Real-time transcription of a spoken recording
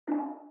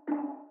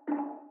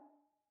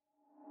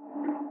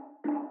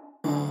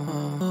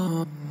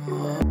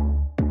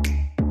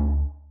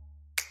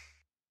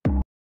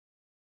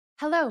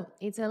Hello,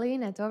 it's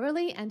Aline at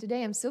Overly, and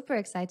today I'm super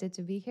excited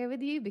to be here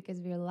with you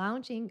because we're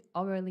launching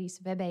Overly's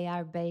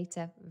WebAR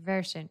beta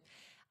version.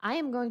 I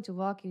am going to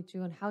walk you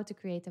through on how to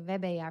create a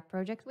WebAR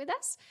project with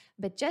us,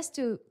 but just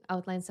to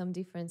outline some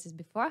differences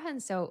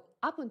beforehand. So,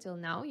 up until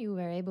now, you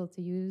were able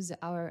to use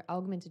our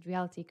augmented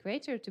reality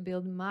creator to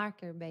build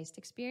marker-based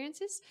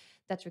experiences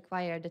that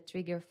require the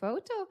trigger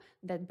photo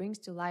that brings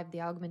to life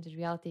the augmented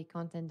reality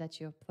content that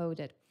you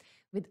uploaded.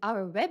 With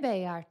our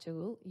WebAR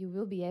tool, you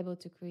will be able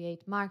to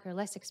create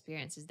markerless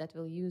experiences that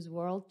will use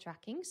world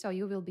tracking. So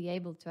you will be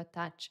able to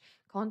attach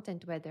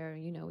content, whether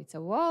it's a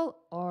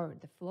wall or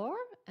the floor,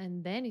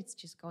 and then it's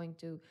just going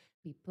to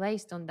be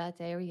placed on that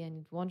area and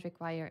it won't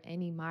require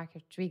any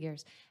marker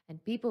triggers.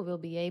 And people will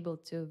be able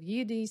to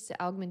view these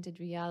augmented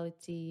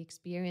reality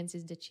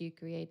experiences that you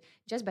create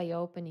just by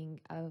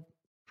opening a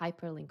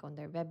hyperlink on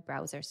their web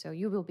browser. So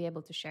you will be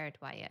able to share it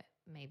via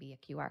maybe a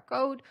QR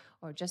code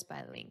or just by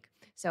a link.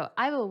 So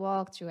I will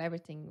walk through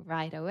everything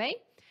right away.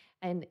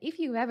 And if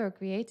you ever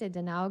created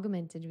an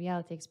augmented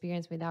reality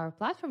experience with our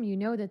platform, you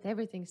know that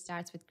everything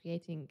starts with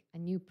creating a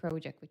new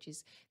project, which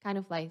is kind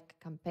of like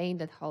a campaign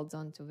that holds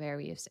on to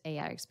various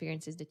AR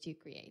experiences that you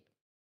create.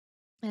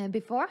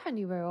 Beforehand,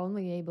 you were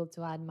only able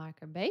to add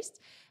marker based,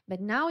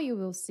 but now you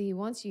will see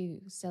once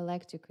you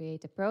select to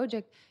create a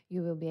project,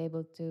 you will be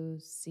able to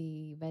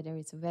see whether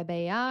it's a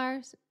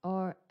WebAR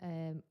or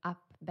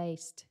app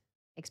based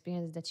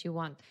experience that you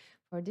want.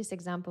 For this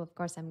example, of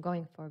course, I'm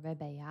going for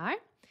WebAR.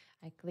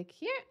 I click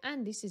here,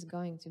 and this is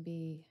going to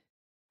be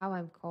how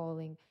I'm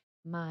calling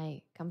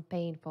my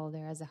campaign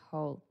folder as a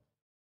whole.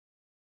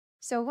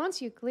 So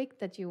once you click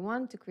that you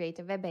want to create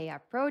a WebAR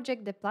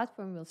project, the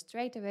platform will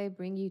straight away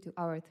bring you to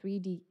our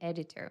 3D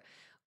editor.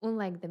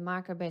 Unlike the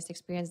marker-based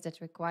experience that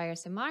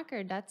requires a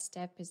marker, that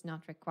step is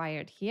not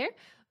required here.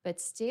 But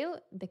still,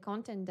 the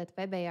content that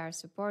WebAR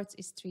supports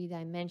is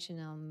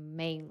three-dimensional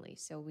mainly.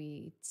 So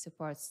it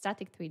supports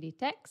static 3D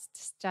text,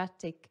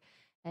 static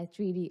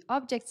 3D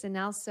objects, and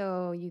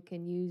also you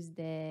can use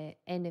the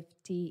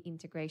NFT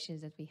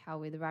integrations that we have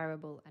with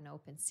Rarible and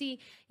OpenSea.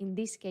 In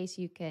this case,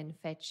 you can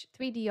fetch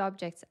 3D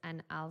objects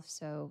and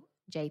also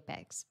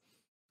JPEGs.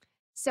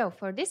 So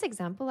for this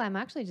example, I'm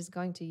actually just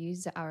going to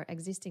use our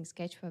existing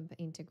Sketchweb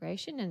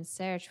integration and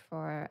search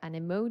for an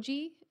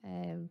emoji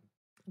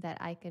that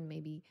I can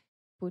maybe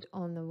put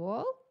on the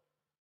wall,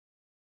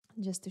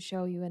 just to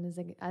show you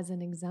as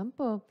an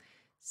example.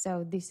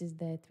 So this is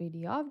the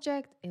 3D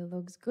object. It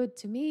looks good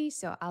to me,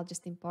 so I'll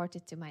just import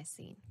it to my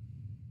scene.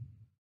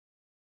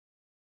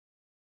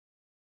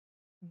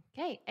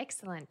 Okay,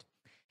 excellent.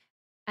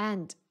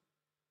 And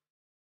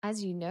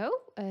as you know,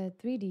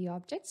 3D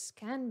objects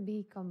can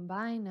be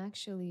combined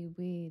actually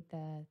with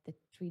the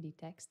 3D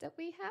text that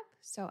we have.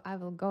 So I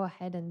will go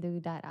ahead and do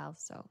that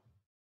also.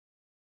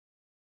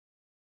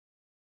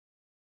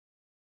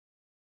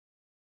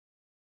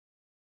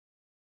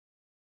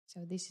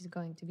 So this is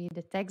going to be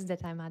the text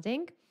that I'm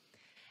adding.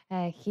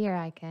 Here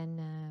I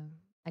can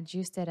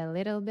adjust it a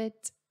little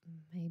bit,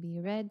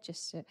 maybe red,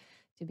 just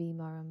to be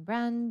more on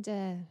brand.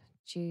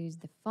 Choose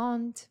the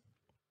font,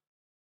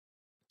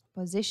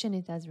 position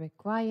it as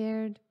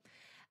required.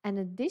 And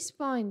at this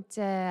point,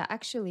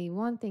 actually,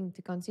 one thing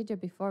to consider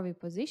before we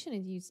position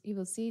it, you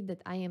will see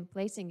that I am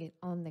placing it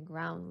on the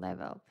ground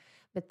level.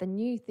 But the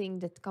new thing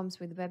that comes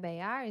with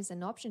WebAR is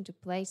an option to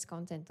place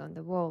content on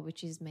the wall,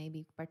 which is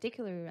maybe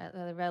particularly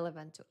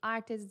relevant to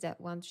artists that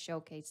want to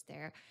showcase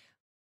their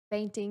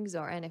paintings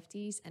or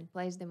NFTs and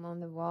place them on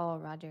the wall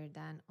rather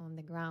than on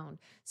the ground.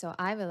 So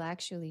I will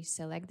actually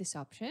select this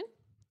option.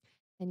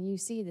 And you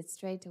see that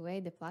straight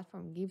away the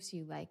platform gives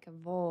you like a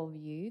wall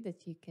view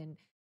that you can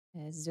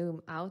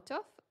zoom out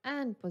of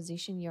and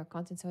position your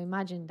content. So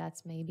imagine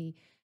that's maybe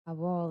a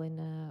wall in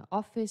an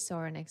office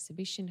or an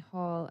exhibition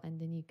hall,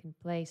 and then you can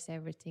place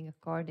everything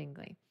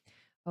accordingly.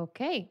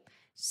 Okay,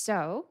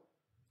 so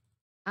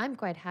I'm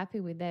quite happy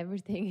with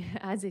everything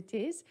as it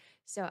is.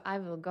 So I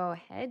will go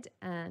ahead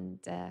and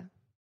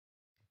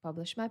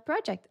publish my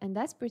project. And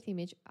that's pretty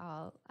much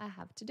all I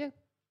have to do.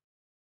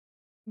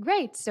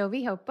 Great. So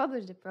we have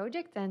published the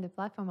project and the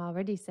platform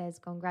already says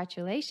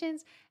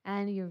congratulations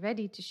and you're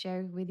ready to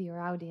share with your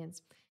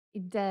audience.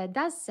 It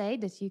does say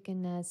that you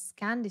can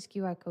scan this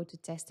QR code to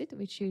test it,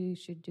 which you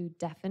should do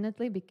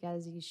definitely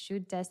because you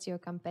should test your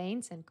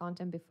campaigns and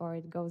content before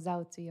it goes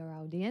out to your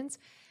audience.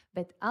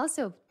 But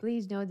also,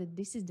 please know that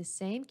this is the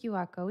same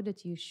QR code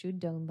that you should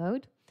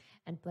download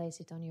and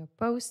place it on your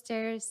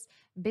posters,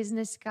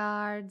 business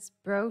cards,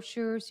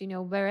 brochures,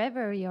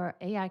 wherever your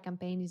AI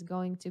campaign is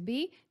going to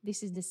be.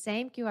 This is the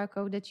same QR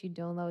code that you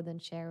download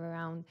and share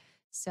around.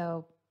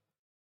 So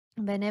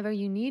whenever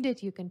you need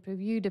it, you can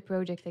preview the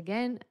project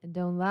again,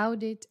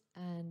 download it,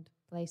 and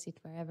place it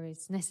wherever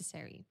it's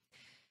necessary.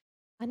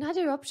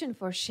 Another option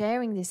for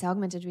sharing this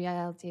augmented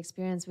reality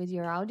experience with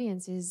your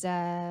audience is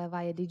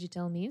via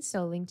digital means,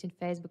 so LinkedIn,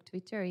 Facebook,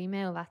 Twitter,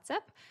 email,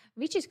 WhatsApp,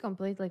 which is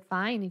completely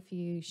fine if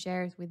you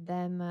share it with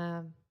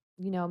them.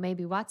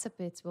 Maybe WhatsApp,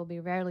 it will be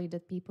rarely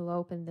that people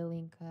open the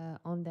link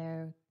on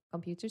their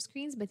computer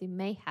screens, but it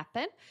may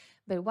happen.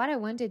 But what I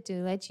wanted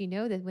to let you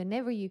know that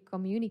whenever you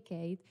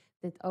communicate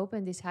that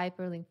open this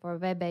hyperlink for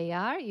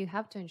WebAR, you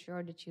have to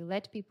ensure that you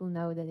let people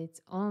know that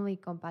it's only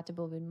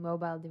compatible with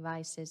mobile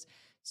devices.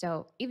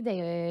 So if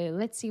they,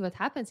 let's see what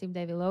happens if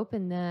they will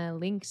open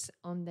links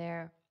on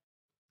their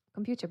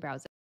computer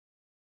browser.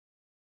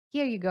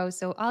 Here you go.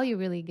 So all you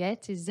really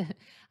get is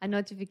a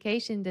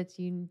notification that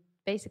you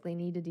basically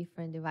need a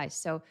different device.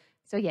 So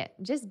yeah,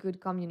 just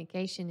good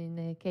communication in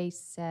the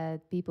case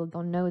people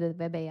don't know that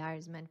WebAR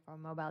is meant for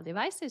mobile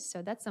devices.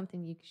 So that's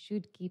something you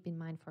should keep in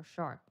mind for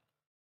sure.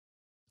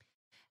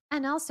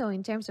 And also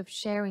in terms of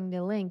sharing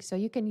the link, so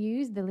you can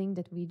use the link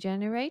that we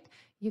generate.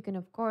 You can,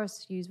 of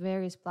course, use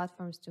various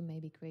platforms to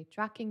maybe create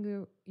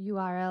tracking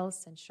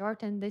URLs and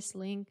shorten this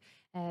link,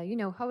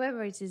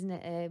 however it is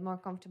more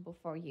comfortable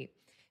for you.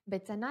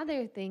 But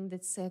another thing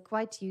that's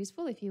quite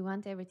useful if you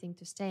want everything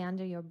to stay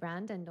under your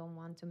brand and don't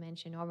want to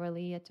mention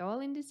Overly at all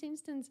in this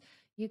instance,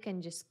 you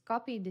can just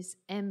copy this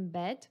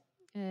embed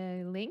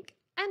link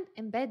and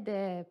embed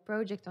the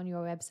project on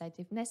your website.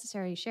 If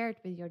necessary, share it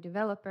with your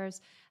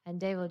developers and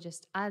they will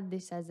just add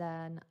this as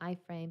an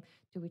iframe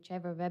to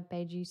whichever web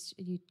page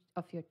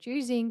of your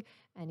choosing,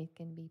 and it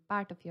can be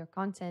part of your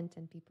content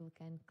and people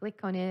can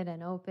click on it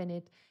and open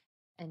it,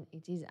 and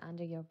it is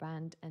under your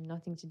brand and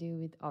nothing to do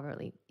with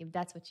Overly, if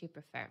that's what you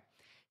prefer.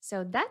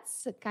 So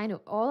that's kind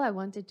of all I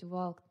wanted to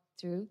walk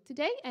through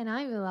today, and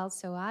I will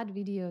also add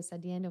videos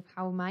at the end of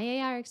how my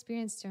AR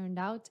experience turned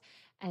out,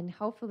 and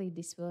hopefully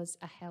this was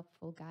a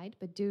helpful guide.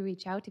 But do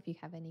reach out if you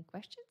have any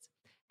questions.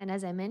 And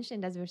as I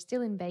mentioned, as we're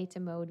still in beta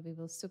mode, we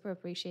will super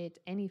appreciate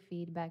any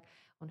feedback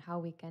on how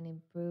we can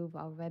improve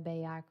our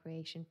WebAR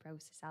creation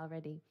process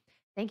already.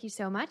 Thank you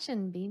so much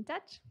and be in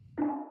touch.